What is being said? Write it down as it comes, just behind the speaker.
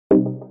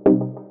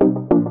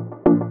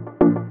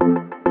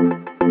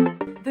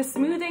The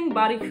Smoothing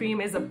Body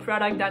Cream is a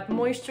product that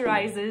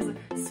moisturizes,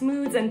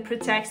 smooths, and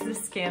protects the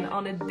skin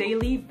on a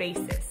daily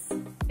basis.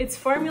 Its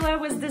formula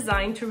was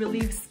designed to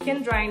relieve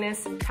skin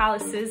dryness,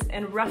 calluses,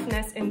 and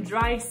roughness in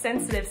dry,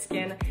 sensitive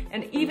skin,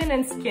 and even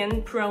in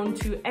skin prone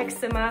to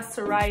eczema,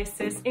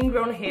 psoriasis,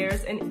 ingrown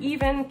hairs, and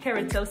even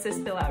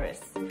keratosis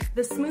pilaris.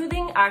 The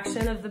smoothing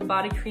action of the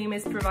body cream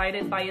is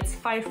provided by its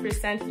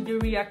 5%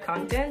 urea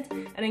content,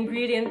 an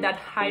ingredient that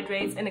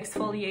hydrates and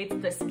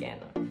exfoliates the skin.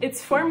 Its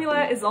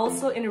formula is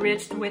also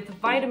enriched with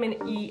vitamin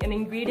E, an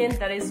ingredient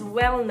that is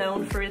well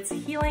known for its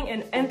healing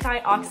and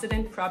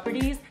antioxidant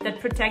properties that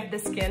protect the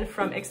skin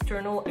from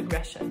external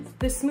aggressions.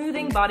 The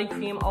smoothing body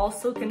cream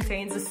also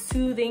contains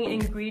soothing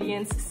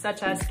ingredients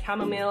such as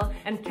chamomile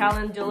and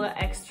calendula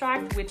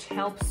extract, which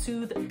help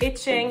soothe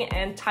itching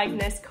and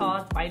tightness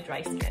caused by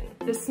dry skin.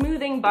 The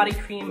smoothing body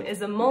cream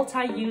is a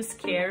multi-use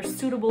care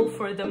suitable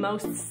for the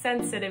most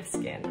sensitive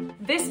skin.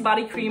 This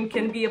body cream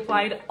can be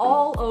applied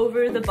all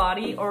over the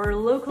body or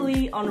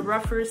locally on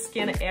rougher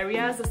skin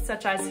areas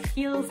such as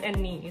heels and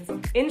knees.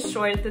 In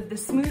short, the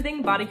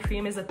smoothing body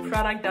cream is a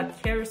product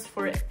that cares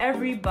for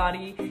every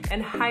body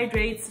and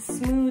hydrates,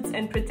 smooths,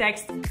 and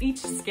protects each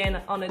skin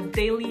on a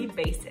daily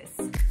basis.